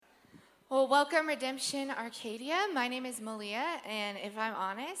Well, welcome Redemption Arcadia. My name is Malia, and if I'm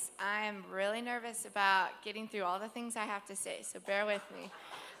honest, I'm really nervous about getting through all the things I have to say, so bear with me.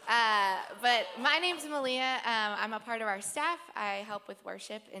 But my name's Malia. I'm a part of our staff. I help with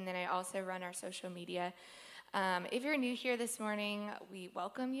worship, and then I also run our social media. If you're new here this morning, we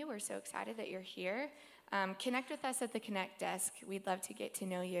welcome you. We're so excited that you're here. Connect with us at the Connect desk. We'd love to get to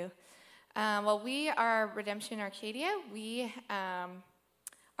know you. Well, we are Redemption Arcadia. We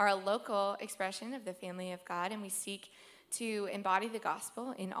are a local expression of the family of God, and we seek to embody the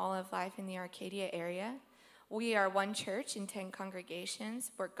gospel in all of life in the Arcadia area. We are one church in 10 congregations.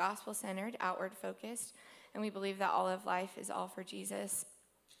 We're gospel-centered, outward-focused, and we believe that all of life is all for Jesus.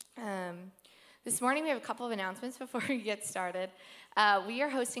 This morning we have a couple of announcements before we get started. We are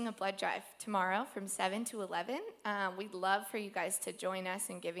hosting a blood drive tomorrow from 7 to 11. We'd love for you guys to join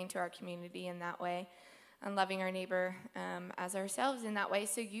us in giving to our community in that way, and loving our neighbor as ourselves in that way.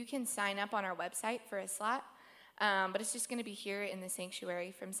 So you can sign up on our website for a slot, but it's just going to be here in the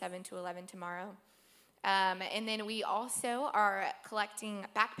sanctuary from 7 to 11 tomorrow. And then we also are collecting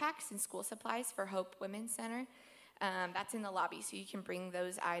backpacks and school supplies for Hope Women's Center. That's in the lobby, so you can bring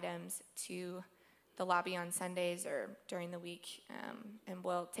those items to the lobby on Sundays or during the week, and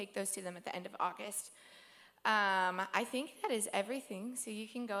we'll take those to them at the end of August. I think that is everything, so you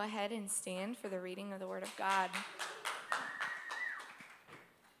can go ahead and stand for the reading of the Word of God.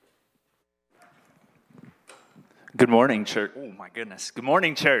 Good morning, church. Oh, my goodness. Good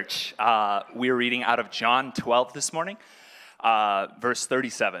morning, church. We are reading out of John 12 this morning, verse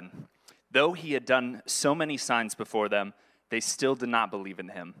 37. Though he had done so many signs before them, they still did not believe in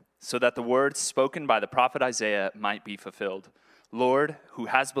him, so that the words spoken by the prophet Isaiah might be fulfilled. Lord, who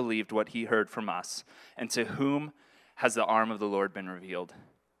has believed what he heard from us, and to whom has the arm of the Lord been revealed?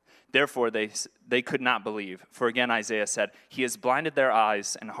 Therefore they could not believe. For again Isaiah said, he has blinded their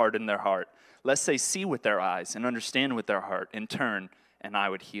eyes and hardened their heart, lest they see with their eyes and understand with their heart and turn, and I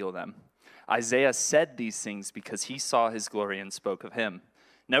would heal them. Isaiah said these things because he saw his glory and spoke of him.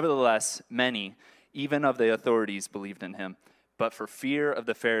 Nevertheless, many, even of the authorities, believed in him. But for fear of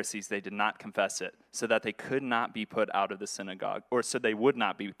the Pharisees, they did not confess it, so that they could not be put out of the synagogue, or so they would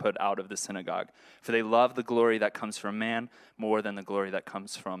not be put out of the synagogue. For they love the glory that comes from man more than the glory that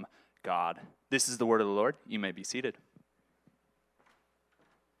comes from God. This is the word of the Lord. You may be seated.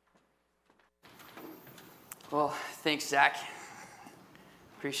 Well, thanks, Zach.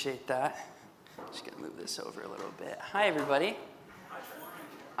 Appreciate that. Just gonna move this over a little bit. Hi, everybody.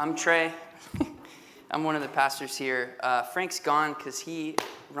 I'm Trey. I'm one of the pastors here. Frank's gone because he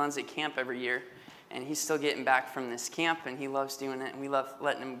runs a camp every year, and he's still getting back from this camp, and he loves doing it, and we love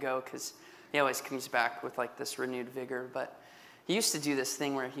letting him go because he always comes back with like this renewed vigor. But he used to do this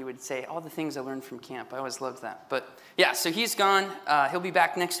thing where he would say, all the things I learned from camp. I always loved that. But yeah, so he's gone. He'll be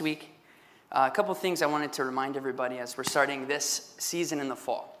back next week. A couple things I wanted to remind everybody as we're starting this season in the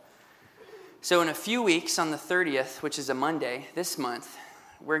fall. So in a few weeks, on the 30th, which is a Monday this month,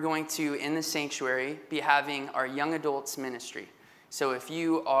 we're going to, in the sanctuary, be having our young adults ministry. So if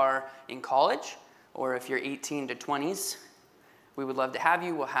you are in college, or if you're 18 to 20s, we would love to have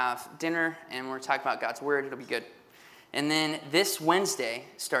you. We'll have dinner, and we're talking about God's Word. It'll be good. And then this Wednesday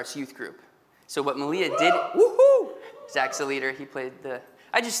starts youth group. So what Malia did, woohoo! Zach's the leader. He played the,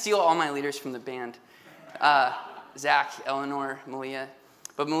 I just steal all my leaders from the band. Zach, Eleanor, Malia.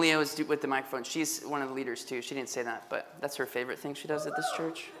 But Malia was with the microphone. She's one of the leaders, too. She didn't say that, but that's her favorite thing she does at this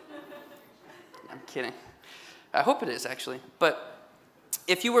church. I'm kidding. I hope it is, actually. But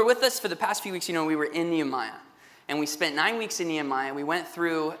if you were with us for the past few weeks, you know we were in Nehemiah. And we spent 9 weeks in Nehemiah. We went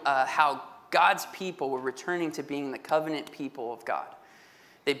through how God's people were returning to being the covenant people of God.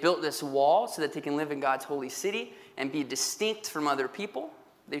 They built this wall so that they can live in God's holy city and be distinct from other people.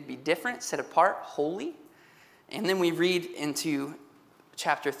 They'd be different, set apart, holy. And then we read into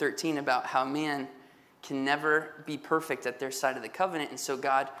chapter 13 about how man can never be perfect at their side of the covenant. And so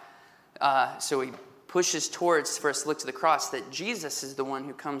God, so he pushes towards, for us to look to the cross, that Jesus is the one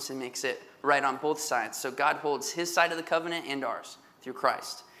who comes and makes it right on both sides. So God holds his side of the covenant and ours through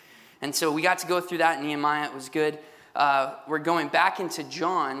Christ. And so we got to go through that in Nehemiah. It was good. We're going back into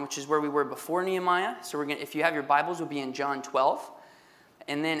John, which is where we were before Nehemiah. So we're gonna, if you have your Bibles, we'll be in John 12.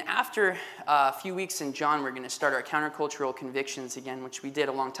 And then after a few weeks in John, we're going to start our countercultural convictions again, which we did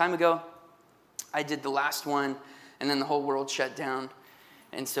a long time ago. I did the last one, and then the whole world shut down.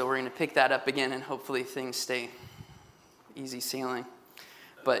 And so we're going to pick that up again, and hopefully things stay easy sailing.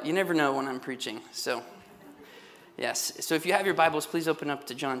 But you never know when I'm preaching. So, yes. So if you have your Bibles, please open up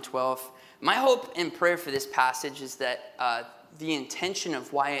to John 12. My hope and prayer for this passage is that the intention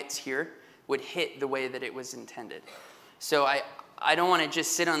of why it's here would hit the way that it was intended. So I don't want to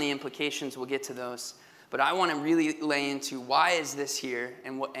just sit on the implications. We'll get to those. But I want to really lay into why is this here,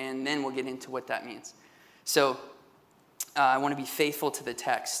 and then we'll get into what that means. So I want to be faithful to the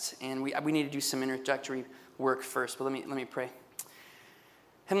text, and we need to do some introductory work first. But let me pray.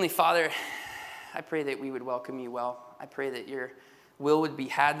 Heavenly Father, I pray that we would welcome you well. I pray that your will would be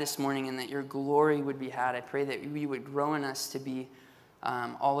had this morning and that your glory would be had. I pray that we would grow in us to be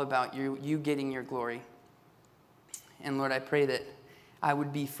all about you getting your glory. And Lord, I pray that I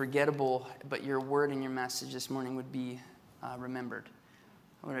would be forgettable, but your word and your message this morning would be remembered.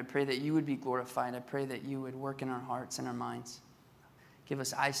 Lord, I pray that you would be glorified. I pray that you would work in our hearts and our minds. Give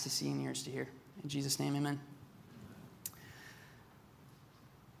us eyes to see and ears to hear. In Jesus' name, amen.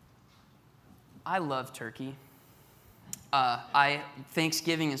 I love turkey.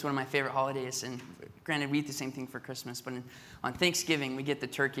 Thanksgiving is one of my favorite holidays, and granted, we eat the same thing for Christmas, but on Thanksgiving, we get the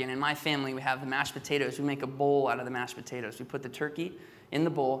turkey, and in my family, we have the mashed potatoes. We make a bowl out of the mashed potatoes. We put the turkey in the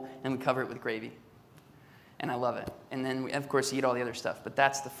bowl, and we cover it with gravy, and I love it. And then, we, of course, eat all the other stuff, but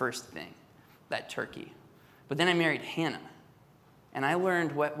that's the first thing, that turkey. But then I married Hannah, and I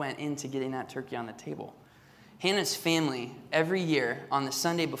learned what went into getting that turkey on the table. Hannah's family, every year, on the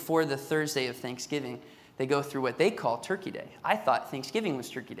Sunday before the Thursday of Thanksgiving, they go through what they call Turkey Day. I thought Thanksgiving was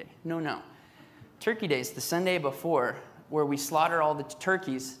Turkey Day. No. Turkey Day is the Sunday before where we slaughter all the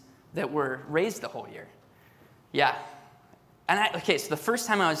turkeys that were raised the whole year. Yeah. So the first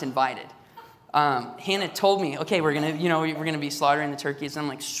time I was invited, Hannah told me, okay, we're gonna be slaughtering the turkeys. And I'm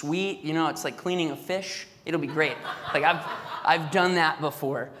like, sweet, it's like cleaning a fish. It'll be great. Like I've done that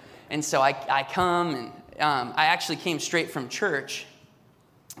before. And so I come, and I actually came straight from church.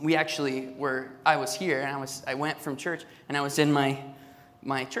 I was here, and I went from church, and I was in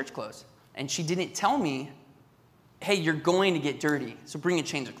my church clothes. And she didn't tell me, hey, you're going to get dirty, so bring a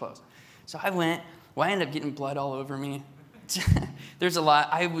change of clothes. So I went. Well, I ended up getting blood all over me. There's a lot.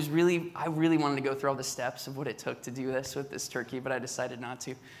 I really wanted to go through all the steps of what it took to do this with this turkey, but I decided not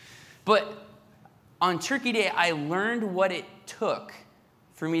to. But on Turkey Day, I learned what it took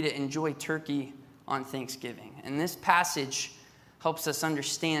for me to enjoy turkey on Thanksgiving. And this passage helps us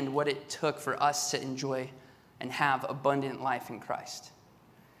understand what it took for us to enjoy and have abundant life in Christ.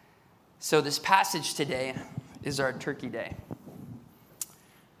 So this passage today is our Turkey Day.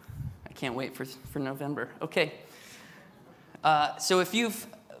 I can't wait for November. Okay. So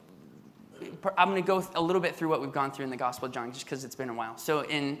I'm going to go a little bit through what we've gone through in the Gospel of John, just because it's been a while. So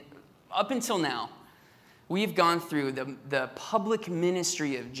up until now, we've gone through the public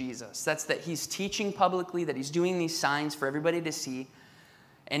ministry of Jesus. That's that he's teaching publicly, that he's doing these signs for everybody to see.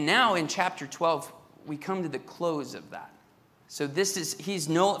 And now in chapter 12, we come to the close of that. So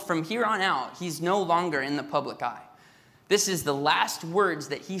from here on out, he's no longer in the public eye. This is the last words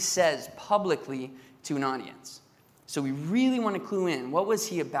that he says publicly to an audience. So we really want to clue in. What was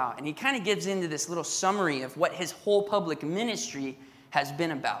he about? And he kind of gives into this little summary of what his whole public ministry has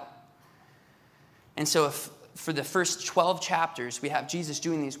been about. And so for the first 12 chapters, we have Jesus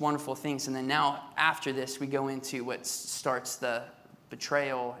doing these wonderful things. And then now, after this, we go into what starts the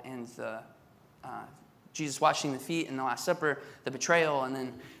betrayal and the Jesus washing the feet in the Last Supper, the betrayal, and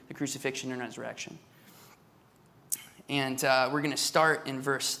then the crucifixion and resurrection. And we're going to start in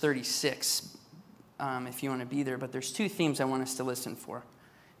verse 36, if you want to be there. But there's two themes I want us to listen for.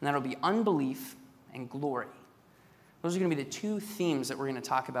 And that'll be unbelief and glory. Those are going to be the two themes that we're going to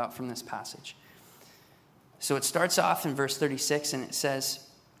talk about from this passage. So it starts off in verse 36, and it says,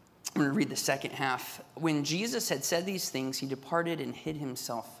 I'm going to read the second half. When Jesus had said these things, he departed and hid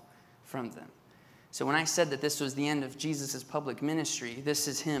himself from them. So when I said that this was the end of Jesus' public ministry, this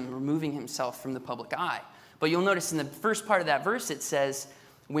is him removing himself from the public eye. But you'll notice in the first part of that verse, it says,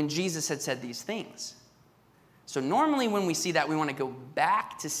 when Jesus had said these things. So normally when we see that, we want to go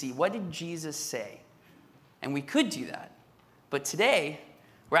back to see, what did Jesus say? And we could do that. But today,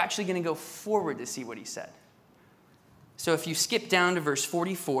 we're actually going to go forward to see what he said. So if you skip down to verse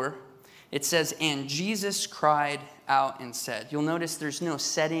 44, it says, and Jesus cried out and said. You'll notice there's no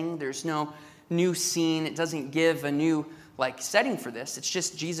setting, there's no new scene. It doesn't give a new setting for this. It's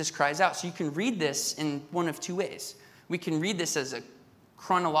just Jesus cries out. So you can read this in one of two ways. We can read this as a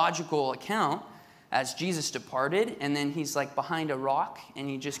chronological account as Jesus departed, and then he's behind a rock, and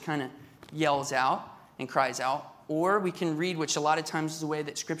he just kind of yells out and cries out. Or we can read, which a lot of times is the way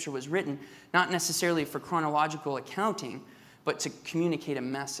that Scripture was written, not necessarily for chronological accounting, but to communicate a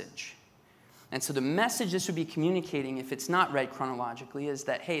message. And so the message this would be communicating, if it's not read chronologically, is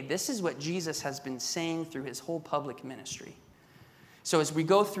that, hey, this is what Jesus has been saying through his whole public ministry. So as we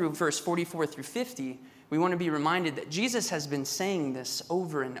go through verse 44 through 50, we want to be reminded that Jesus has been saying this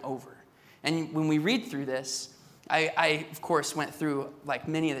over and over. And when we read through this, I, of course, went through like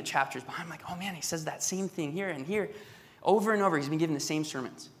many of the chapters, but I'm like, oh man, he says that same thing here and here. Over and over, he's been giving the same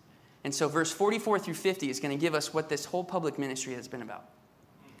sermons. And so verse 44 through 50 is going to give us what this whole public ministry has been about.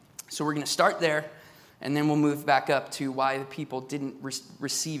 So we're going to start there, and then we'll move back up to why the people didn't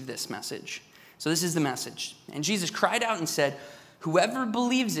receive this message. So this is the message. And Jesus cried out and said, whoever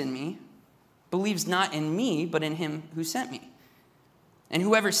believes in me believes not in me, but in him who sent me. And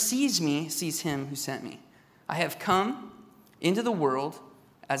whoever sees me sees him who sent me. I have come into the world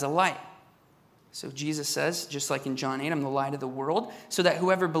as a light. So Jesus says, just like in John 8, I'm the light of the world, so that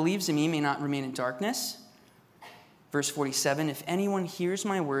whoever believes in me may not remain in darkness. Verse 47, if anyone hears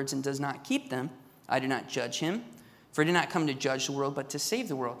my words and does not keep them, I do not judge him. For I did not come to judge the world, but to save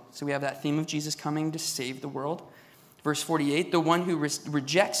the world. So we have that theme of Jesus coming to save the world. Verse 48, the one who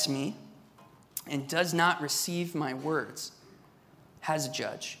rejects me and does not receive my words has a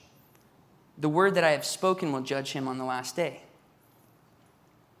judge. The word that I have spoken will judge him on the last day.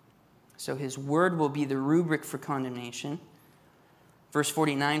 So his word will be the rubric for condemnation. Verse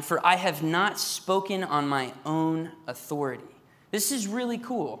 49, for I have not spoken on my own authority. This is really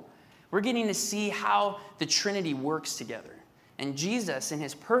cool. We're getting to see how the Trinity works together. And Jesus, in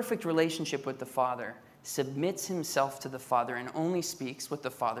his perfect relationship with the Father, submits himself to the Father and only speaks what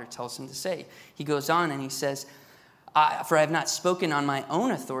the Father tells him to say. He goes on and he says, for I have not spoken on my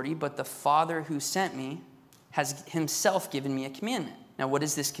own authority, but the Father who sent me has himself given me a commandment. Now, what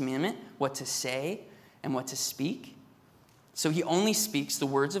is this commandment? What to say and what to speak. So he only speaks the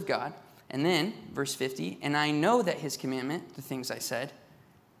words of God. And then, verse 50, and I know that his commandment, the things I said,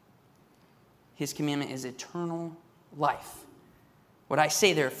 his commandment is eternal life. What I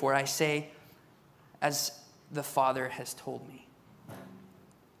say, therefore, I say as the Father has told me.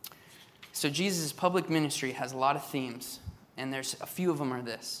 So Jesus' public ministry has a lot of themes, and there's a few of them are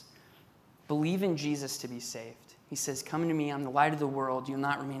this. Believe in Jesus to be saved. He says, come to me, I'm the light of the world, you'll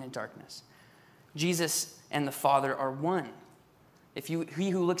not remain in darkness. Jesus and the Father are one. He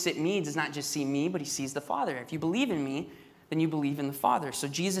who looks at me does not just see me, but he sees the Father. If you believe in me, then you believe in the Father. So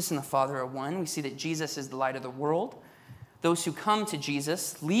Jesus and the Father are one. We see that Jesus is the light of the world. Those who come to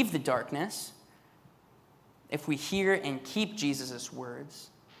Jesus leave the darkness. If we hear and keep Jesus' words,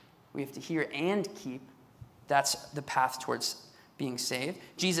 we have to hear and keep. That's the path towards being saved.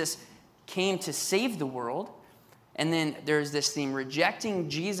 Jesus came to save the world. And then there's this theme, rejecting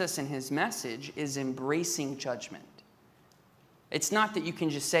Jesus and his message is embracing judgment. It's not that you can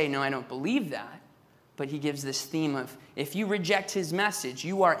just say, no, I don't believe that. But he gives this theme of, if you reject his message,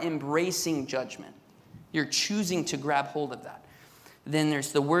 you are embracing judgment. You're choosing to grab hold of that. Then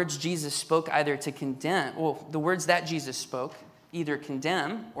there's the words Jesus spoke either to condemn, well, the words that Jesus spoke either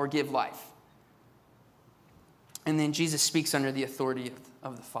condemn or give life. And then Jesus speaks under the authority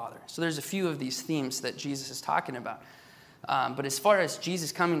of the Father. So there's a few of these themes that Jesus is talking about. But as far as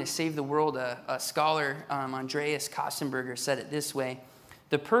Jesus coming to save the world, a scholar, Andreas Kostenberger, said it this way: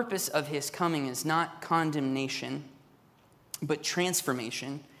 the purpose of his coming is not condemnation, but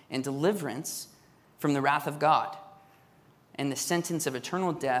transformation and deliverance from the wrath of God and the sentence of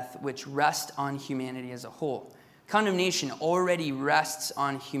eternal death which rests on humanity as a whole. Condemnation already rests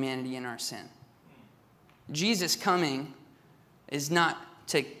on humanity in our sin. Jesus coming is not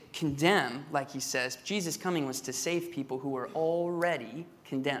to condemn, like he says. Jesus coming was to save people who were already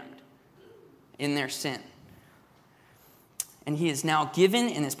condemned in their sin. And he is now given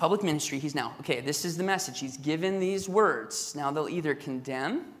in his public ministry, this is the message. He's given these words. Now they'll either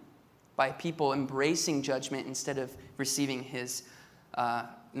condemn by people embracing judgment instead of receiving his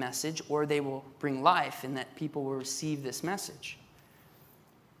message, or they will bring life in that people will receive this message.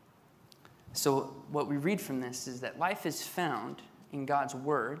 So what we read from this is that life is found in God's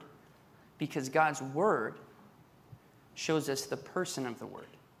word because God's word shows us the person of the word.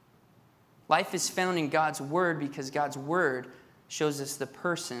 Life is found in God's word because God's word shows us the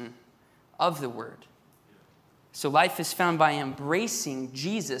person of the word. So life is found by embracing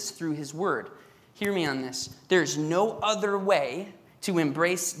Jesus through his word. Hear me on this. There's no other way to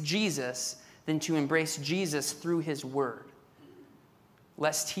embrace Jesus than to embrace Jesus through his word,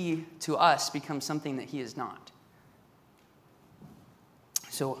 lest he, to us, become something that he is not.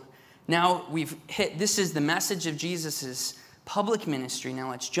 So now we've hit, this is the message of Jesus' public ministry.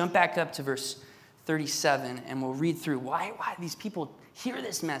 Now let's jump back up to verse 37, and we'll read through why these people hear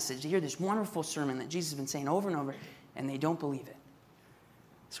this message, they hear this wonderful sermon that Jesus has been saying over and over, and they don't believe it.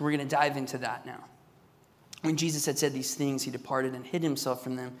 So we're going to dive into that now. When Jesus had said these things, he departed and hid himself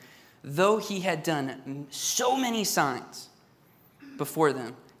from them. Though he had done so many signs before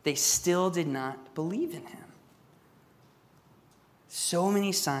them, they still did not believe in him. So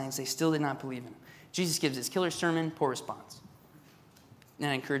many signs, they still did not believe in him. Jesus gives his killer sermon, poor response. And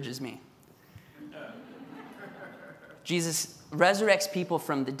that encourages me. Jesus resurrects people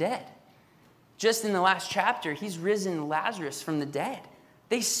from the dead. Just in the last chapter, he's risen Lazarus from the dead.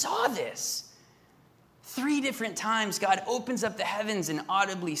 They saw this. 3 different times, God opens up the heavens and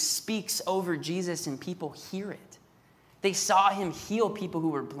audibly speaks over Jesus, and people hear it. They saw him heal people who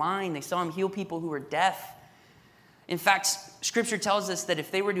were blind. They saw him heal people who were deaf. In fact, Scripture tells us that if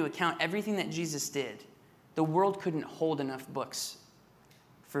they were to account everything that Jesus did, the world couldn't hold enough books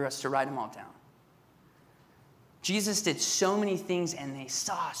for us to write them all down. Jesus did so many things, and they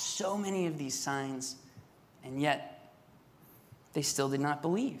saw so many of these signs, and yet they still did not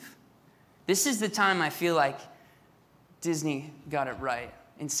believe. This is the time I feel like Disney got it right.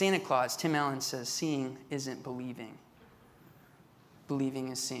 In Santa Claus, Tim Allen says, seeing isn't believing. Believing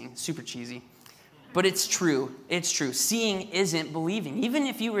is seeing. Super cheesy. But it's true. It's true. Seeing isn't believing. Even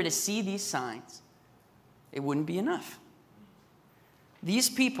if you were to see these signs, it wouldn't be enough. These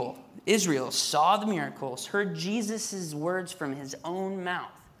people, Israel, saw the miracles, heard Jesus' words from his own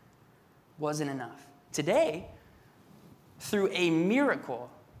mouth. Wasn't enough. Today, through a miracle,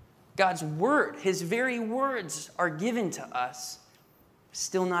 God's word, his very words are given to us.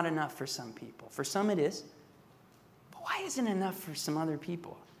 Still not enough for some people. For some it is. But why isn't it enough for some other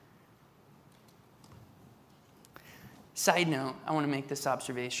people? Side note, I want to make this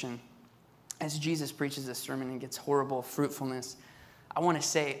observation. As Jesus preaches this sermon and gets horrible fruitfulness, I want to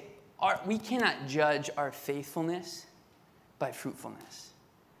say, we cannot judge our faithfulness by fruitfulness.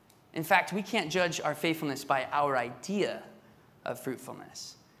 In fact, we can't judge our faithfulness by our idea of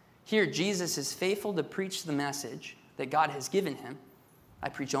fruitfulness. Here, Jesus is faithful to preach the message that God has given him. I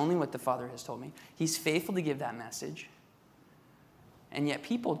preach only what the Father has told me. He's faithful to give that message, and yet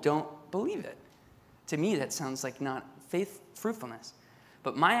people don't believe it. To me, that sounds like not fruitfulness.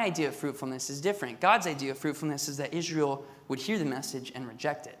 But my idea of fruitfulness is different. God's idea of fruitfulness is that Israel would hear the message and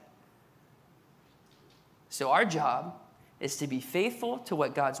reject it. So our job is to be faithful to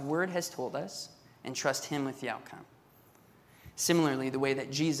what God's word has told us and trust him with the outcome. Similarly, the way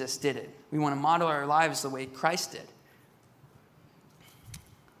that Jesus did it. We want to model our lives the way Christ did.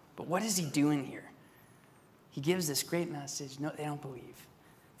 But what is he doing here? He gives this great message. No, they don't believe.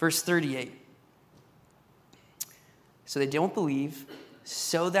 Verse 38. So they don't believe,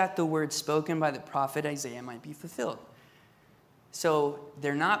 so that the word spoken by the prophet Isaiah might be fulfilled. So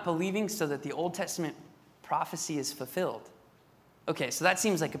they're not believing so that the Old Testament prophecy is fulfilled. Okay, so that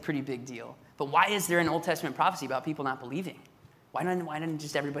seems like a pretty big deal. But why is there an Old Testament prophecy about people not believing? Why didn't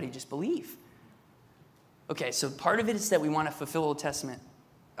just everybody just believe? Okay, so part of it is that we want to fulfill Old Testament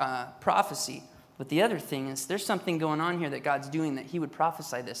prophecy. But the other thing is there's something going on here that God's doing that he would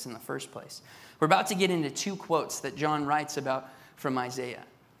prophesy this in the first place. We're about to get into 2 quotes that John writes about from Isaiah.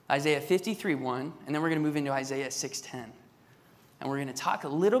 Isaiah 53:1, and then we're going to move into Isaiah 6:10. And we're going to talk a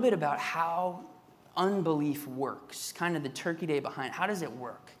little bit about how unbelief works, kind of the turkey day behind it. How does it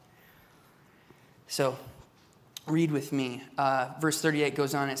work? So read with me. Verse 38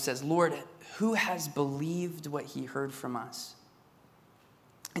 goes on. It says, Lord, who has believed what he heard from us?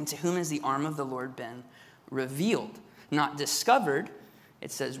 And to whom has the arm of the Lord been revealed? Not discovered.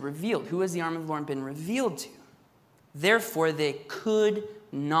 It says revealed. Who has the arm of the Lord been revealed to? Therefore, they could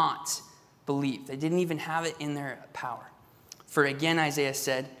not believe. They didn't even have it in their power. For again, Isaiah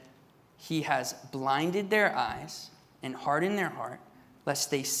said, he has blinded their eyes and hardened their heart,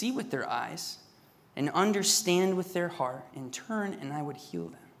 lest they see with their eyes and understand with their heart and turn, and I would heal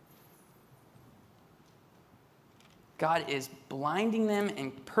them. God is blinding them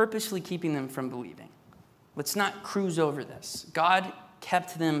and purposely keeping them from believing. Let's not cruise over this. God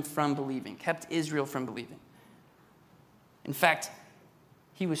kept them from believing, kept Israel from believing. In fact,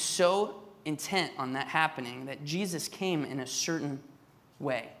 he was so intent on that happening that Jesus came in a certain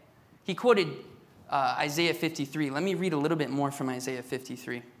way. He quoted Isaiah 53. Let me read a little bit more from Isaiah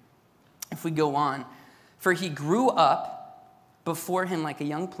 53. If we go on, for he grew up before him like a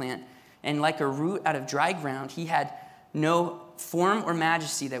young plant, and like a root out of dry ground. He had no form or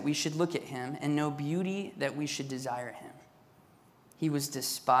majesty that we should look at him, and no beauty that we should desire him. He was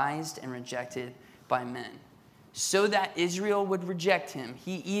despised and rejected by men. So that Israel would reject him,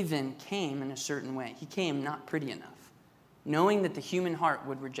 he even came in a certain way. He came not pretty enough, knowing that the human heart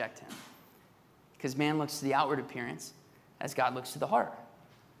would reject him. Because man looks to the outward appearance as God looks to the heart.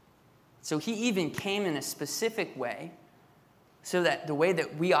 So he even came in a specific way so that the way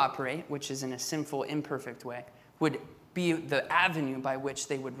that we operate, which is in a sinful, imperfect way, would be the avenue by which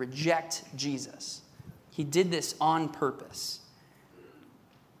they would reject Jesus. He did this on purpose.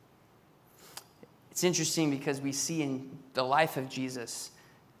 It's interesting because we see in the life of Jesus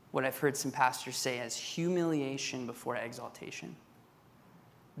what I've heard some pastors say as humiliation before exaltation.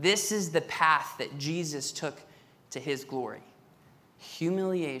 This is the path that Jesus took to his glory.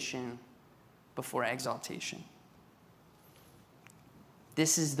 Humiliation before exaltation.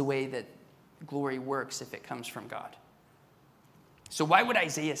 This is the way that glory works if it comes from God. So why would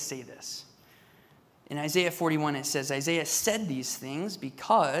Isaiah say this? In Isaiah 41, it says, Isaiah said these things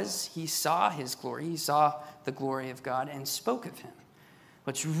because he saw his glory. He saw the glory of God and spoke of him.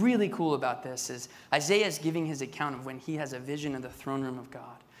 What's really cool about this is Isaiah is giving his account of when he has a vision of the throne room of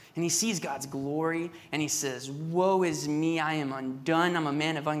God. And he sees God's glory, and he says, woe is me, I am undone. I'm a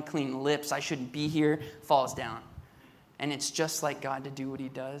man of unclean lips. I shouldn't be here. Falls down. And it's just like God to do what he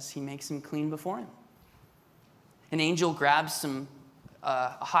does. He makes him clean before him. An angel grabs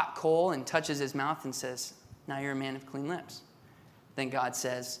a hot coal and touches his mouth and says, now you're a man of clean lips. Then God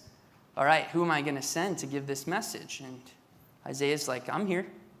says, all right, who am I going to send to give this message? And Isaiah's like, I'm here.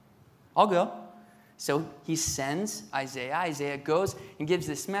 I'll go. So he sends Isaiah. Isaiah goes and gives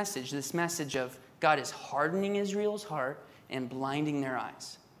this message of God is hardening Israel's heart and blinding their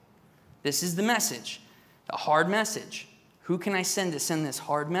eyes. This is the message, a hard message. Who can I send to send this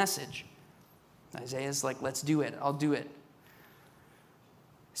hard message? Isaiah's like, let's do it. I'll do it.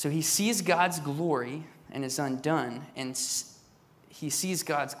 So he sees God's glory and is undone, and he sees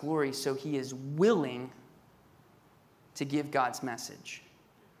God's glory, so he is willing to give God's message.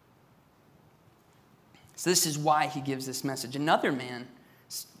 So this is why he gives this message. Another man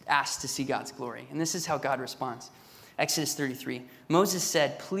asked to see God's glory, and this is how God responds. Exodus 33, Moses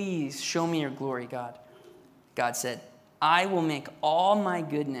said, please show me your glory, God. God said, I will make all my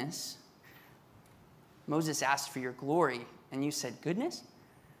goodness. Moses asked for your glory, and you said, goodness?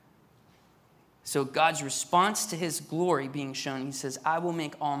 So God's response to his glory being shown, he says, I will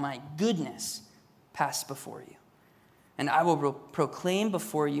make all my goodness pass before you. And I will proclaim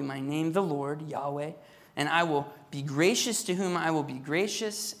before you my name, the Lord, Yahweh. And I will be gracious to whom I will be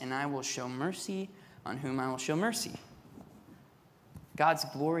gracious, and I will show mercy on whom I will show mercy. God's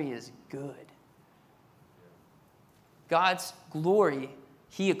glory is good. God's glory,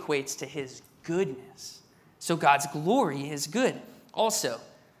 he equates to his goodness. So God's glory is good. Also,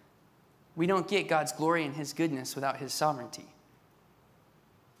 we don't get God's glory and his goodness without his sovereignty.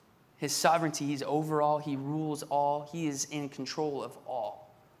 His sovereignty, he's over all, he rules all, he is in control of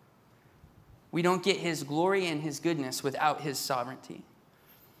all. We don't get his glory and his goodness without his sovereignty.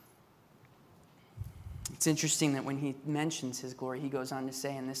 It's interesting that when he mentions his glory, he goes on to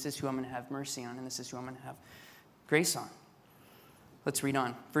say, and this is who I'm going to have mercy on, and this is who I'm going to have grace on. Let's read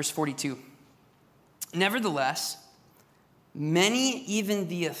on. Verse 42. Nevertheless, many, even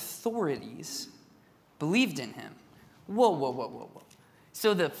the authorities, believed in him. Whoa.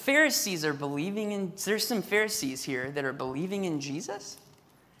 So the Pharisees are believing in, there's some Pharisees here that are believing in Jesus?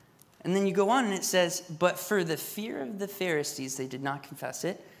 And then you go on and it says, but for the fear of the Pharisees, they did not confess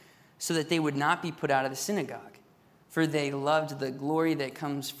it, so that they would not be put out of the synagogue. For they loved the glory that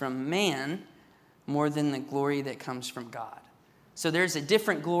comes from man more than the glory that comes from God. So there's a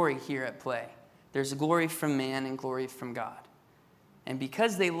different glory here at play. There's a glory from man and glory from God. And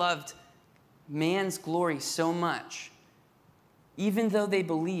because they loved man's glory so much, even though they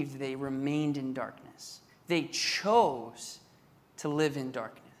believed, they remained in darkness. They chose to live in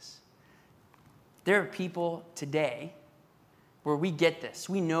darkness. There are people today where we get this.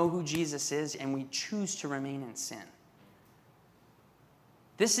 We know who Jesus is, and we choose to remain in sin.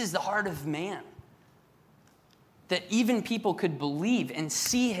 This is the heart of man. That even people could believe and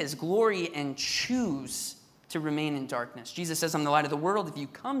see his glory and choose to remain in darkness. Jesus says, I'm the light of the world. If you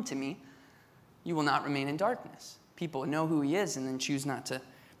come to me, you will not remain in darkness. People know who he is and then choose not to,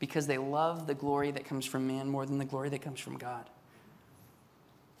 because they love the glory that comes from man more than the glory that comes from God.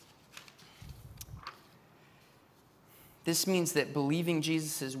 This means that believing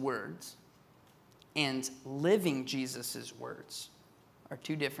Jesus' words and living Jesus' words are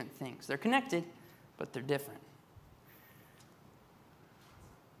two different things. They're connected, but they're different.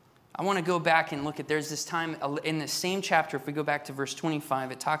 I want to go back and look at, there's this time in the same chapter, if we go back to verse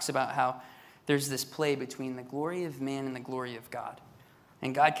 25, it talks about how there's this play between the glory of man and the glory of God.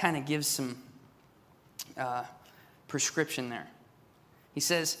 And God kind of gives some prescription there. He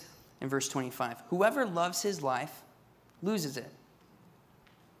says in verse 25, whoever loves his life loses it.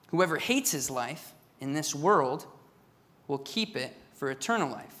 Whoever hates his life in this world will keep it for eternal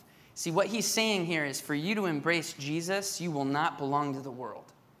life. See, what he's saying here is for you to embrace Jesus, you will not belong to the world.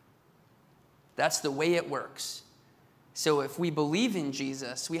 That's the way it works. So if we believe in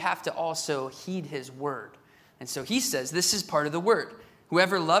Jesus, we have to also heed his word. And so he says, this is part of the word.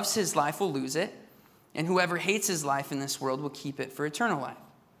 Whoever loves his life will lose it, and whoever hates his life in this world will keep it for eternal life.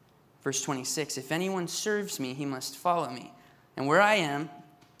 Verse 26, if anyone serves me, he must follow me. And where I am,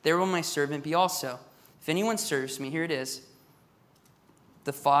 there will my servant be also. If anyone serves me, here it is,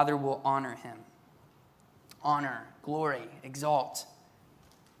 the Father will honor him. Honor, glory, exalt.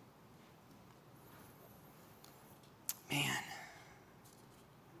 Man,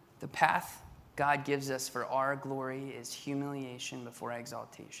 the path God gives us for our glory is humiliation before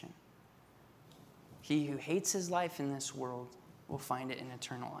exaltation. He who hates his life in this world will find it in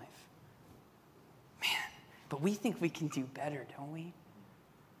eternal life. Man, but we think we can do better, don't we?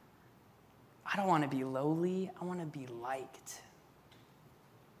 I don't want to be lowly. I want to be liked.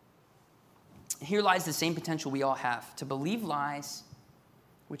 Here lies the same potential we all have, to believe lies,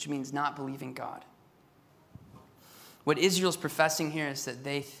 which means not believing God. What Israel's professing here is that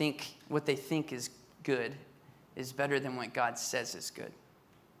what they think is good is better than what God says is good.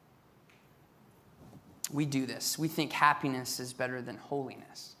 We do this. We think happiness is better than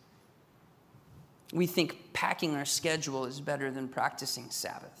holiness. We think packing our schedule is better than practicing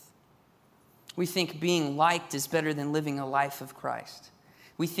Sabbath. We think being liked is better than living a life of Christ.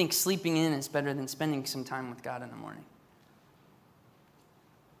 We think sleeping in is better than spending some time with God in the morning.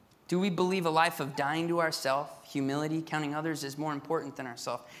 Do we believe a life of dying to ourselves, humility, counting others as more important than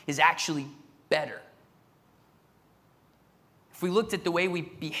ourselves, is actually better? If we looked at the way we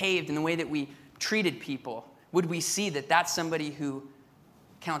behaved and the way that we treated people, would we see that that's somebody who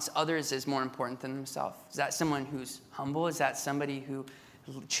counts others as more important than themselves? Is that someone who's humble? Is that somebody who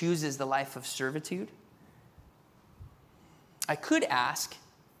chooses the life of servitude? I could ask,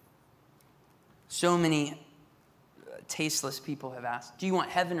 so many tasteless people have asked, do you want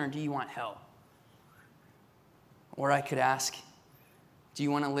heaven or do you want hell? Or I could ask, do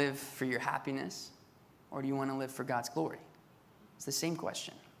you want to live for your happiness or do you want to live for God's glory? It's the same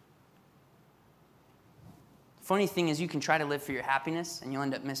question. Funny thing is, you can try to live for your happiness and you'll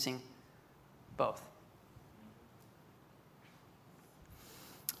end up missing both.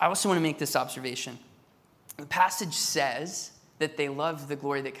 I also want to make this observation. The passage says that they love the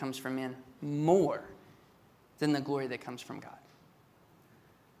glory that comes from man more than the glory that comes from God.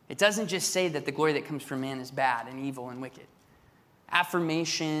 It doesn't just say that the glory that comes from man is bad and evil and wicked.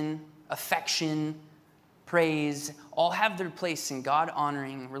 Affirmation, affection, praise, all have their place in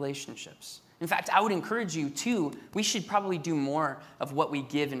God-honoring relationships. In fact, I would encourage you too, we should probably do more of what we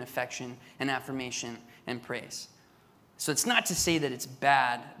give in affection and affirmation and praise. So it's not to say that it's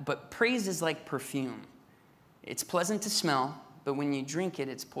bad, but praise is like perfume. It's pleasant to smell, but when you drink it,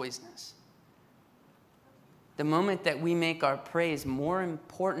 it's poisonous. The moment that we make our praise more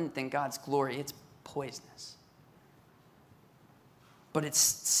important than God's glory, it's poisonous. But it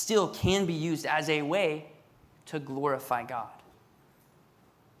still can be used as a way to glorify God.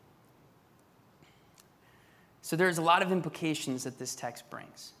 So there's a lot of implications that this text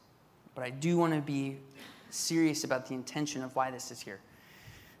brings. But I do want to be serious about the intention of why this is here.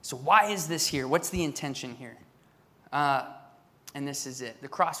 So why is this here? What's the intention here? And this is it. The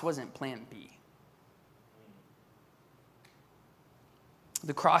cross wasn't plan B.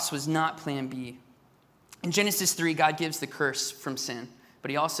 The cross was not plan B. In Genesis 3, God gives the curse from sin,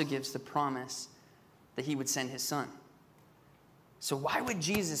 but he also gives the promise that he would send his son. So why would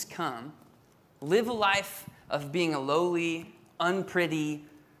Jesus come, live a life of being a lowly, unpretty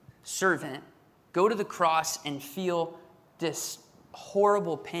servant, go to the cross and feel this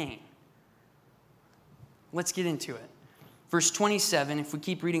horrible pain? Let's get into it. Verse 27, if we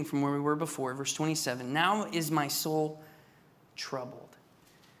keep reading from where we were before, verse 27, now is my soul troubled.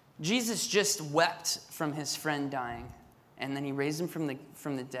 Jesus just wept from his friend dying, and then he raised him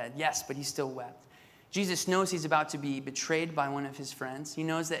from the dead. Yes, but he still wept. Jesus knows he's about to be betrayed by one of his friends. He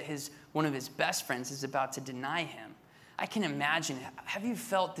knows that one of his best friends is about to deny him. I can imagine, have you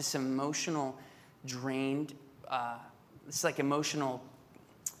felt this emotional drained, this like emotional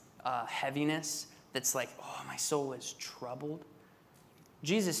heaviness that's like, oh, my soul is troubled?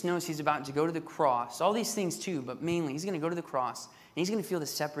 Jesus knows he's about to go to the cross. All these things too, but mainly he's going to go to the cross and he's going to feel the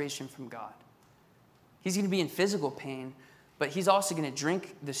separation from God. He's going to be in physical pain, but he's also going to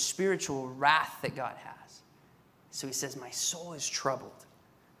drink the spiritual wrath that God has. So he says, my soul is troubled.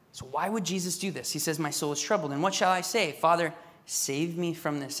 So why would Jesus do this? He says, my soul is troubled. And what shall I say? Father, save me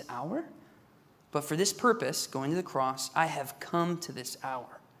from this hour? But for this purpose, going to the cross, I have come to this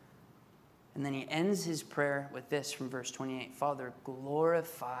hour. And then he ends his prayer with this from verse 28. Father,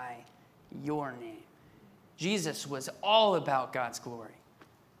 glorify your name. Jesus was all about God's glory.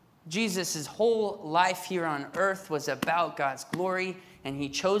 Jesus' whole life here on earth was about God's glory, and he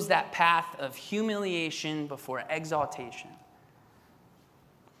chose that path of humiliation before exaltation.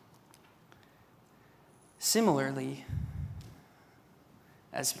 Similarly,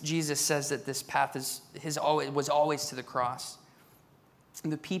 As Jesus says that this path was always to the cross,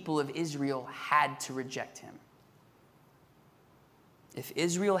 the people of Israel had to reject him. If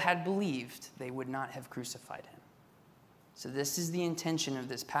Israel had believed, they would not have crucified him. So this is the intention of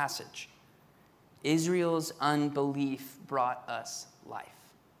this passage. Israel's unbelief brought us life.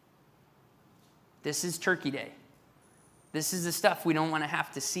 This is Turkey Day. This is the stuff we don't want to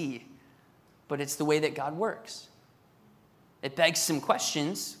have to see, but it's the way that God works. It begs some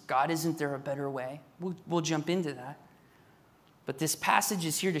questions. God, isn't there a better way? We'll jump into that. But this passage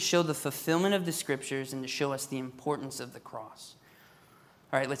is here to show the fulfillment of the scriptures and to show us the importance of the cross.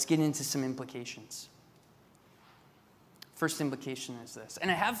 All right, let's get into some implications. First implication is this. And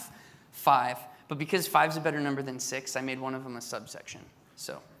I have 5, but because 5 is a better number than 6, I made one of them a subsection.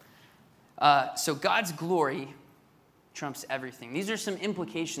 So God's glory trumps everything. These are some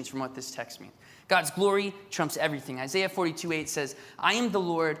implications from what this text means. God's glory trumps everything. Isaiah 42:8 says, I am the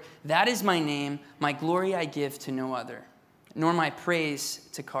Lord, that is my name, my glory I give to no other, nor my praise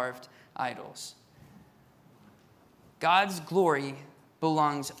to carved idols. God's glory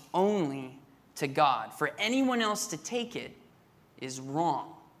belongs only to God. For anyone else to take it is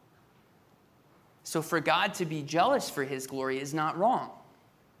wrong. So for God to be jealous for his glory is not wrong.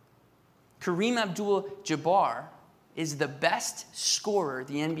 Kareem Abdul-Jabbar is the best scorer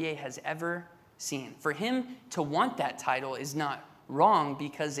the NBA has ever seen. For him to want that title is not wrong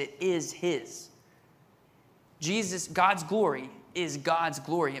because it is his. God's glory is God's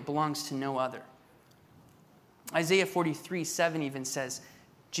glory. It belongs to no other. Isaiah 43:7 even says,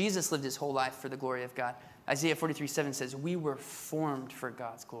 Jesus lived his whole life for the glory of God. Isaiah 43:7 says, we were formed for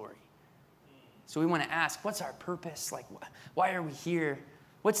God's glory. So we want to ask, what's our purpose? Like, why are we here?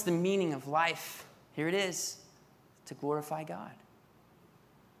 What's the meaning of life? Here it is, to glorify God.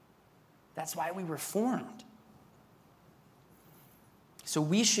 That's why we were formed. So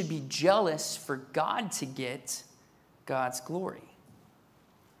we should be jealous for God to get God's glory.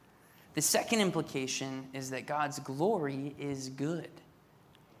 The second implication is that God's glory is good.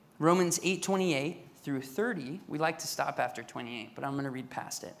 Romans 8:28 through 30, we like to stop after 28, but I'm going to read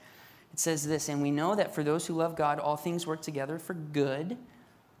past it. It says this, and we know that for those who love God, all things work together for good,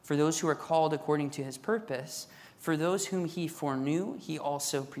 for those who are called according to his purpose. For those whom he foreknew, he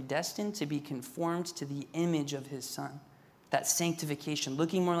also predestined to be conformed to the image of his Son. That sanctification,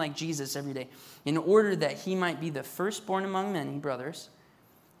 looking more like Jesus every day, in order that he might be the firstborn among many brothers.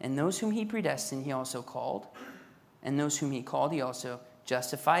 And those whom he predestined, he also called. And those whom he called, he also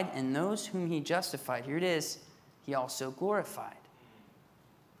justified. And those whom he justified, here it is, he also glorified.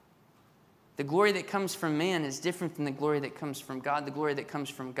 The glory that comes from man is different than the glory that comes from God. The glory that comes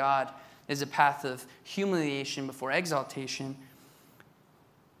from God is a path of humiliation before exaltation.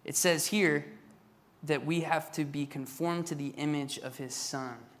 It says here that we have to be conformed to the image of his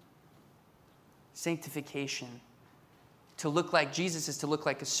Son. Sanctification. To look like Jesus is to look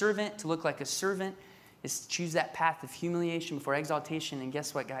like a servant. To look like a servant is to choose that path of humiliation before exaltation. And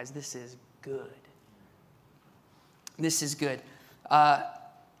guess what, guys? This is good. This is good.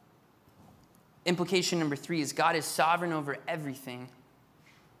 Implication number 3 is God is sovereign over everything,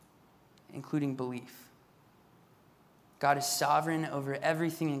 including belief. God is sovereign over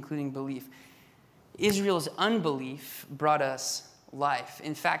everything, including belief. Israel's unbelief brought us life.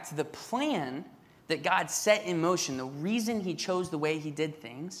 In fact, the plan that God set in motion, the reason he chose the way he did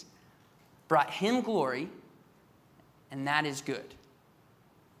things, brought him glory, and that is good.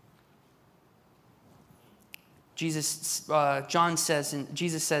 Jesus says in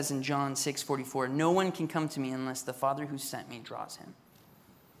John 6:44, no one can come to me unless the Father who sent me draws him.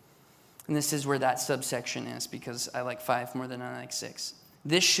 And this is where that subsection is, because I like 5 more than I like 6.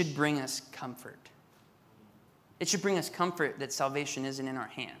 This should bring us comfort. It should bring us comfort that salvation isn't in our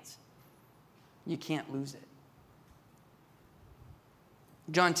hands. You can't lose it.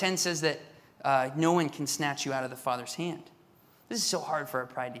 John 10 says that no one can snatch you out of the Father's hand. This is so hard for our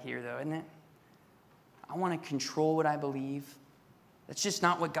pride to hear, though, isn't it? I want to control what I believe. That's just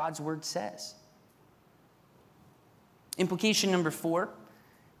not what God's word says. Implication number 4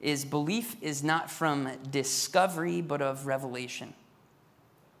 is belief is not from discovery, but of revelation.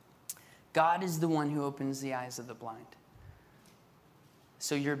 God is the one who opens the eyes of the blind.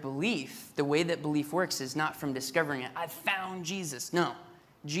 So your belief, the way that belief works, is not from discovering it. I found Jesus. No,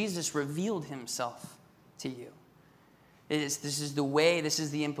 Jesus revealed himself to you. This is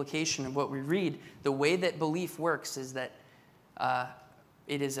the implication of what we read. The way that belief works is that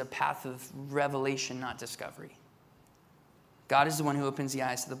it is a path of revelation, not discovery. God is the one who opens the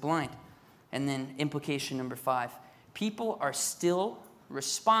eyes of the blind. And then implication number 5, people are still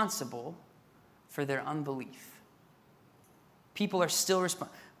responsible for their unbelief. People are still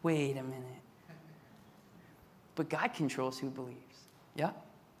responding. Wait a minute. But God controls who believes. Yeah?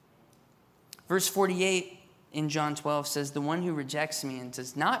 Verse 48 in John 12 says, the one who rejects me and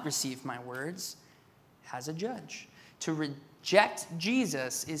does not receive my words has a judge. To reject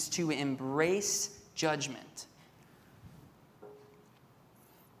Jesus is to embrace judgment.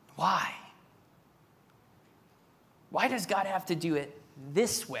 Why? Why does God have to do it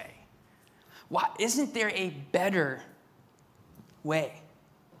this way? Why isn't there a better way?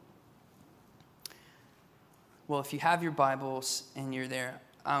 Well, if you have your Bibles and you're there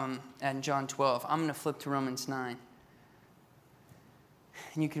at John 12, I'm going to flip to Romans 9.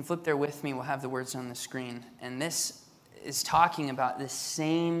 And you can flip there with me. We'll have the words on the screen. And this is talking about the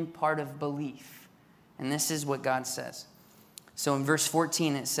same part of belief. And this is what God says. So in verse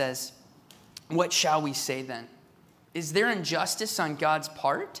 14 it says, what shall we say then? Is there injustice on God's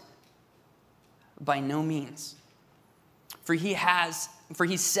part? By no means. For he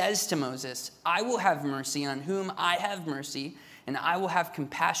says to Moses, I will have mercy on whom I have mercy, and I will have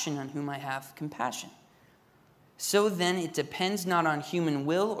compassion on whom I have compassion. So then it depends not on human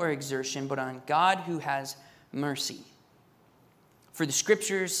will or exertion, but on God who has mercy. For the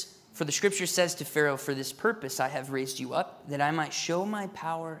scripture says to Pharaoh, for this purpose I have raised you up, that I might show my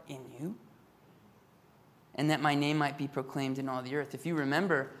power in you, and that my name might be proclaimed in all the earth. If you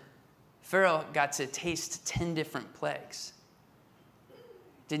remember, Pharaoh got to taste 10 different plagues.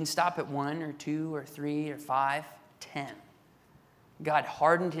 Didn't stop at 1 or 2 or 3 or 5, 10. God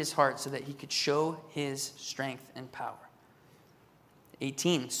hardened his heart so that he could show his strength and power.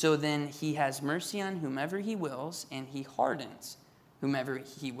 18, so then he has mercy on whomever he wills, and he hardens whomever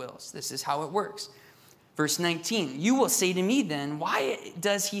he wills. This is how it works. Verse 19, you will say to me then, why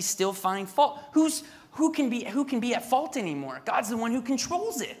does he still find fault? Who can be at fault anymore? God's the one who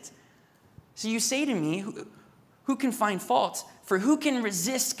controls it. So you say to me, who can find fault? For who can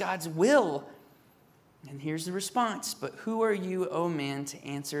resist God's will? And here's the response. But who are you, O man, to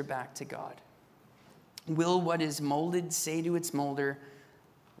answer back to God? Will what is molded say to its molder,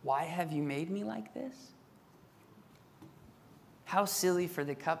 why have you made me like this? How silly for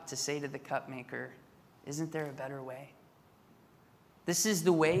the cup to say to the cup maker, isn't there a better way? This is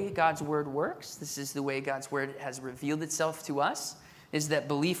the way God's word works. This is the way God's word has revealed itself to us, is that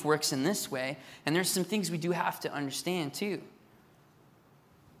belief works in this way. And there's some things we do have to understand too.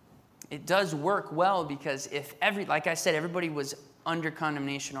 It does work well because like I said, everybody was under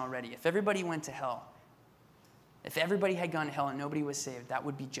condemnation already. If everybody went to hell, if everybody had gone to hell and nobody was saved, that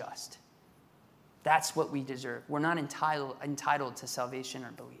would be just. That's what we deserve. We're not entitled to salvation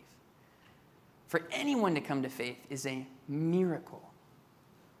or belief. For anyone to come to faith is a miracle.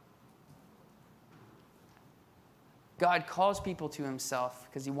 God calls people to himself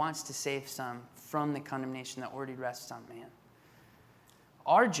because he wants to save some from the condemnation that already rests on man.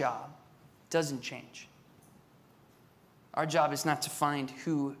 Our job doesn't change. Our job is not to find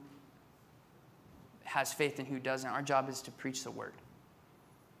who has faith and who doesn't. Our job is to preach the word.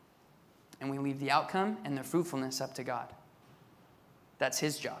 And we leave the outcome and the fruitfulness up to God. That's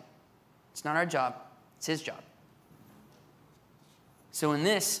his job. It's not our job. It's his job. So in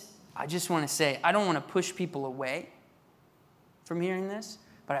this, I just want to say, I don't want to push people away from hearing this,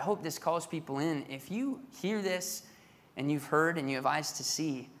 but I hope this calls people in. If you hear this and you've heard and you have eyes to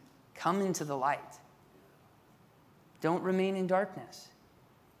see, come into the light. Don't remain in darkness.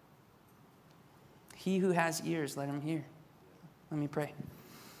 He who has ears, let him hear. Let me pray.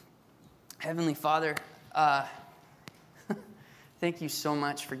 Heavenly Father, thank you so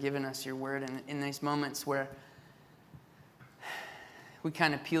much for giving us your word. And in these moments where we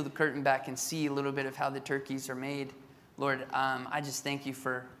kind of peel the curtain back and see a little bit of how the turkeys are made, Lord, I just thank you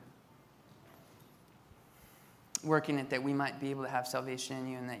for working it that we might be able to have salvation in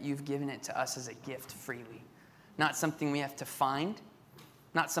you and that you've given it to us as a gift freely. Not something we have to find,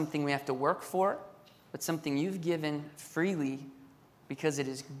 not something we have to work for, but something you've given freely because it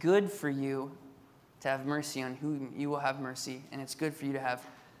is good for you to have mercy on whom you will have mercy, and it's good for you to have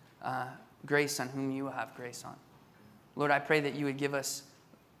grace on whom you will have grace on. Lord, I pray that you would give us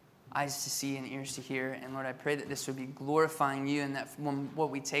eyes to see and ears to hear, and Lord, I pray that this would be glorifying you, and that what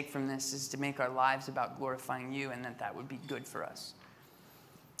we take from this is to make our lives about glorifying you, and that would be good for us.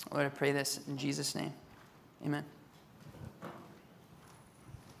 Lord, I pray this in Jesus' name. Amen.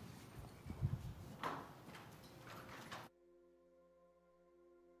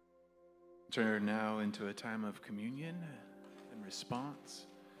 Turn now into a time of communion and response.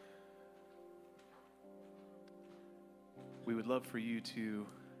 We would love for you to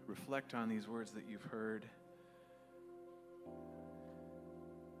reflect on these words that you've heard.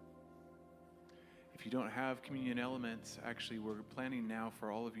 If you don't have communion elements, actually we're planning now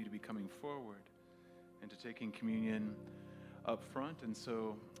for all of you to be coming forward and to taking communion up front. And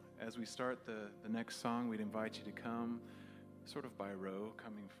so as we start the next song, we'd invite you to come sort of by row,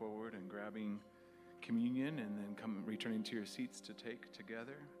 coming forward and grabbing communion and then returning to your seats to take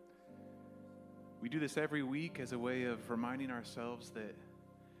together. We do this every week as a way of reminding ourselves that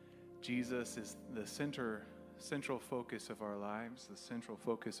Jesus is the central focus of our lives, the central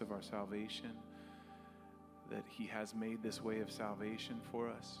focus of our salvation, that he has made this way of salvation for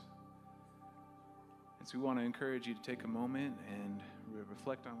us. And so we want to encourage you to take a moment and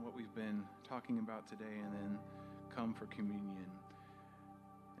reflect on what we've been talking about today and then come for communion.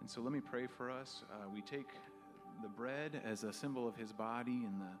 And so let me pray for us. We take the bread as a symbol of his body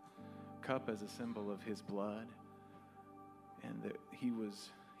and the cup as a symbol of his blood, and that he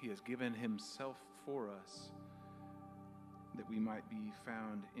has given himself for us that we might be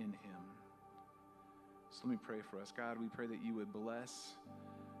found in him. So let me pray for us. God, we pray that you would bless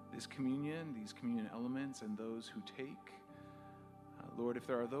this communion, these communion elements, and those who take. Lord, if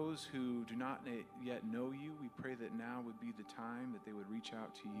there are those who do not yet know you, we pray that now would be the time that they would reach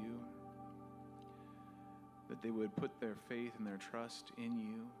out to you, that they would put their faith and their trust in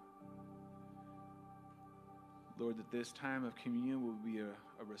you. Lord, that this time of communion will be a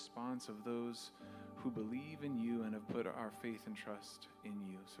response of those who believe in you and have put our faith and trust in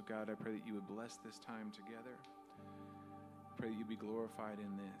you. So God, I pray that you would bless this time together. I pray that you be glorified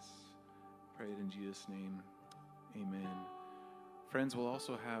in this. I pray it in Jesus' name. Amen. Friends, we'll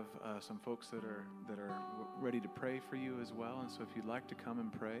also have some folks that are ready to pray for you as well. And so if you'd like to come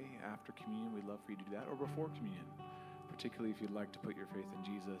and pray after communion, we'd love for you to do that, or before communion, particularly if you'd like to put your faith in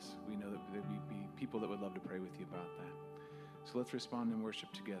Jesus. We know that there'd be people that would love to pray with you about that. So let's respond in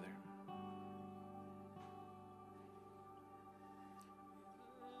worship together.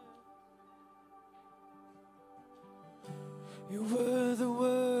 You were the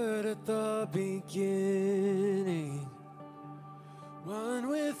Word at the beginning, one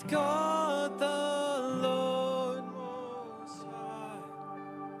with God the Lord Most High.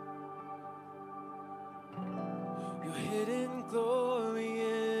 Your hidden glory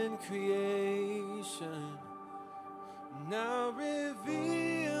in creation, now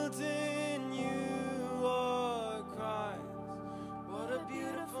revealed in you are Christ. What a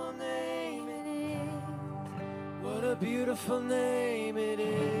beautiful name it is. What a beautiful name it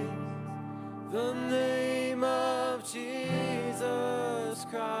is. The name of Jesus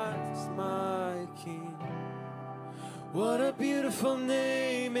Christ, my King. What a beautiful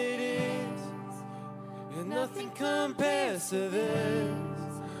name it is, and nothing compares to this.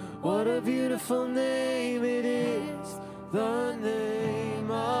 What a beautiful name it is, the name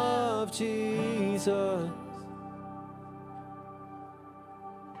of Jesus.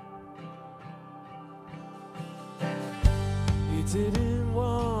 You didn't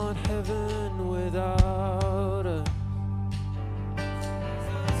want heaven without us.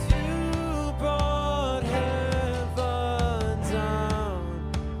 You brought heaven down.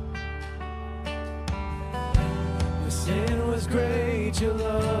 Your sin was great, your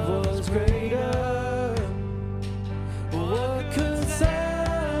love was greater. What could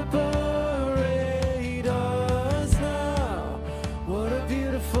separate us now? What a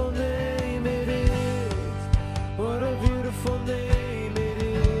beautiful name it is. What a beautiful name it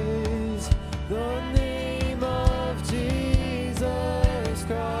is. The name of Jesus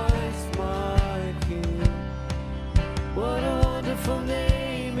Christ, my King. What a wonderful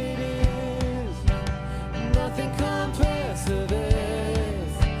name it is. Nothing compares to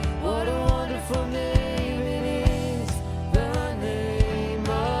this. What a wonderful name it is. The name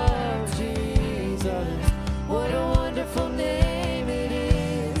of Jesus. What a wonderful name it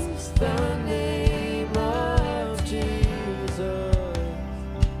is. The name of Jesus.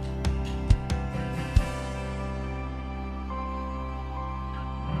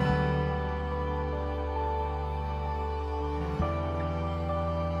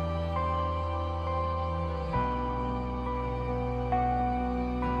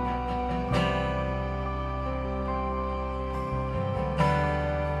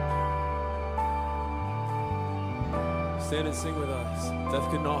 Stand and sing with us. Death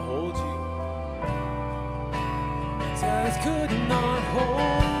could not hold you. Death could not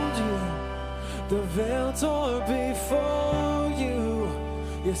hold you. The veil tore before you.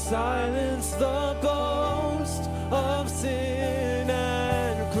 You silenced the boast of sin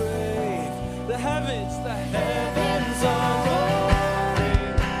and grave. The heavens are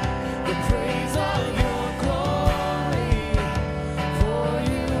roaring the praise of your glory. For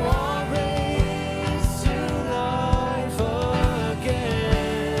you are raised to life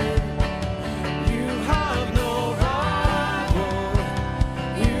again. You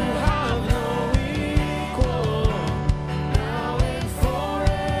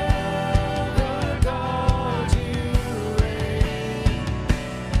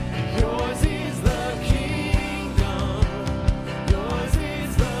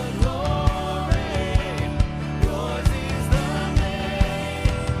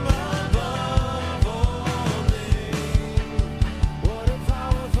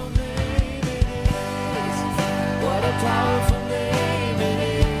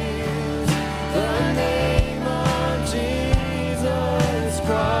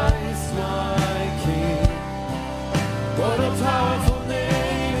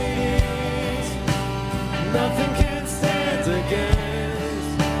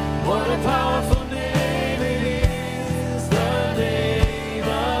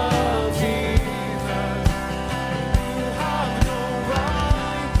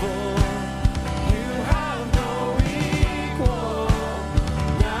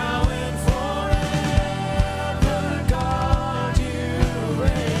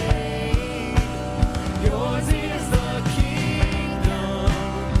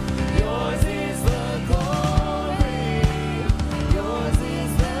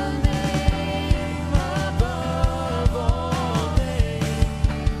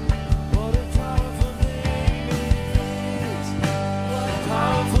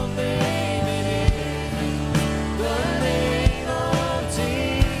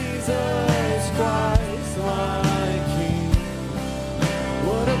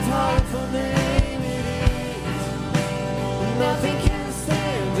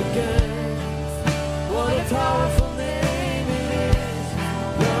powerful name it is.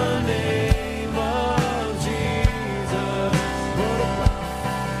 The name of Jesus. What a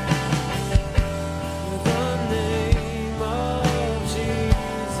the name of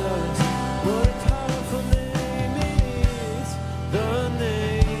Jesus. What a powerful name it is. The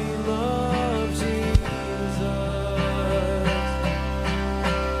name of Jesus.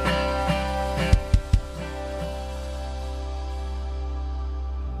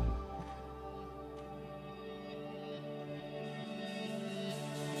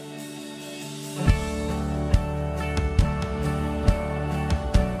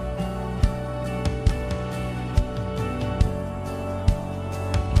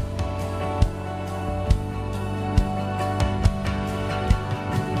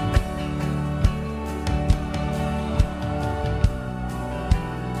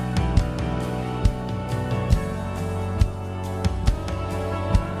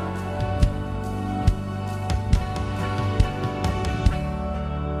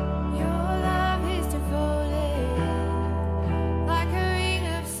 Your love is devoted, like a ring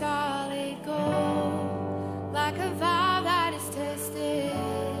of solid gold, like a vow that is tested,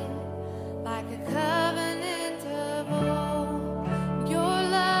 like a covenant of old. Your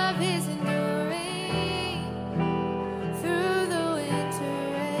love is enduring through the winter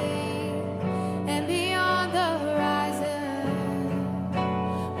rain and beyond the horizon,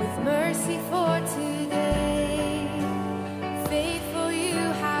 with mercy for today. Faithful you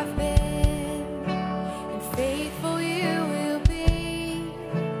have been, and faithful you will be.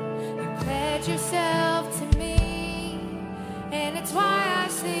 You pledge yourself to me, and it's why I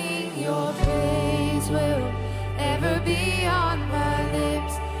sing. Your praise will ever be on my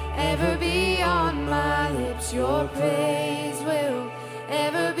lips, ever be on my lips. Your praise will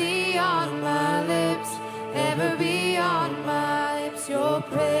ever be on my lips, ever be on my lips. Your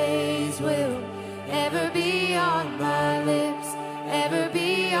praise will ever be on my lips, ever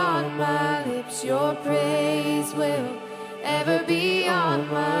be on my lips. Your praise will ever be on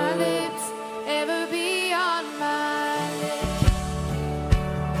my lips, ever be on my lips.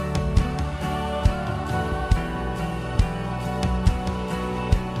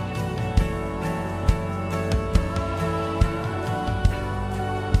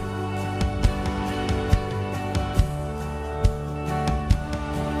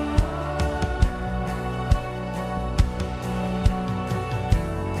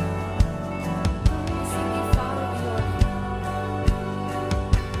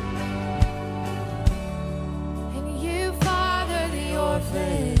 And you father the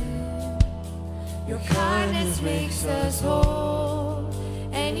orphan, your kindness makes us whole,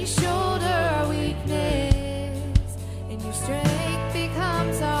 and you shoulder our weakness, and your strength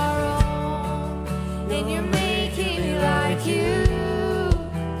becomes our own. And you're making me like you,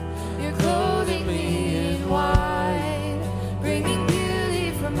 you're clothing me in white, bringing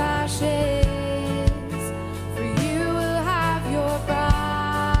beauty from ashes. For you will have your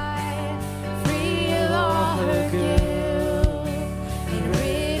bride, free of all her guilt, and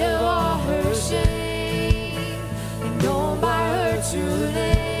rid of all her shame, and known by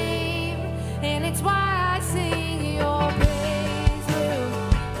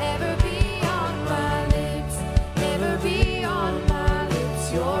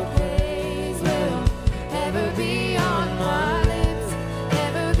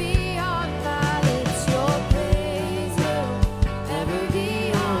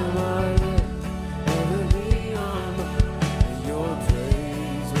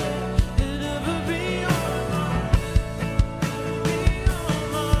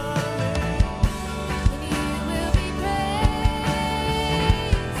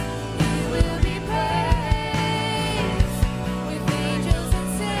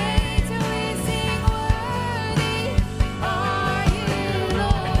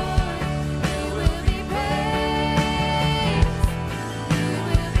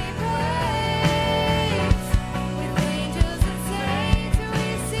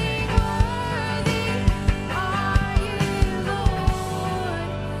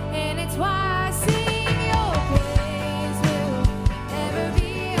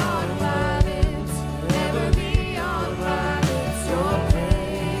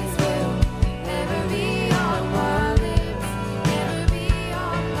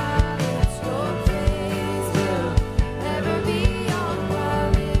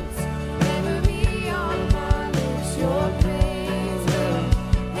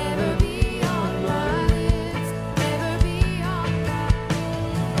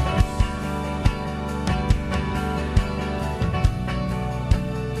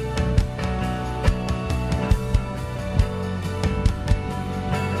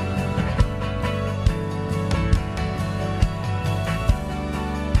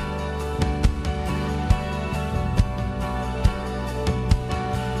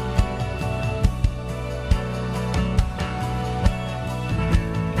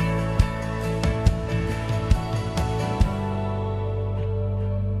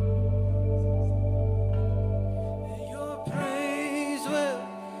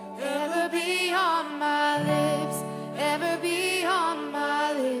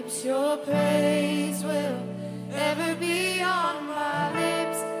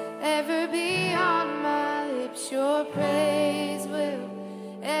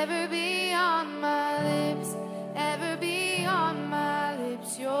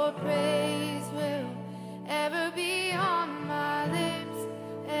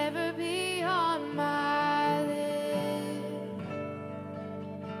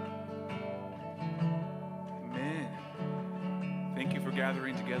we're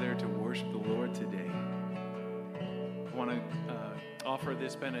gathering together to worship the Lord today. I want to offer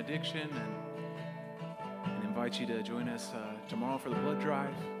this benediction and invite you to join us tomorrow for the blood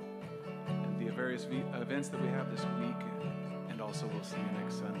drive and the various events that we have this week, and also we'll see you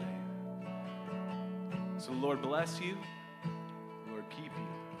next Sunday. So Lord bless you, Lord keep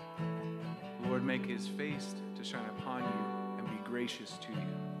you, Lord make his face to shine upon you and be gracious to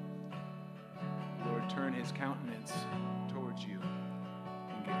you. Lord turn his countenance towards you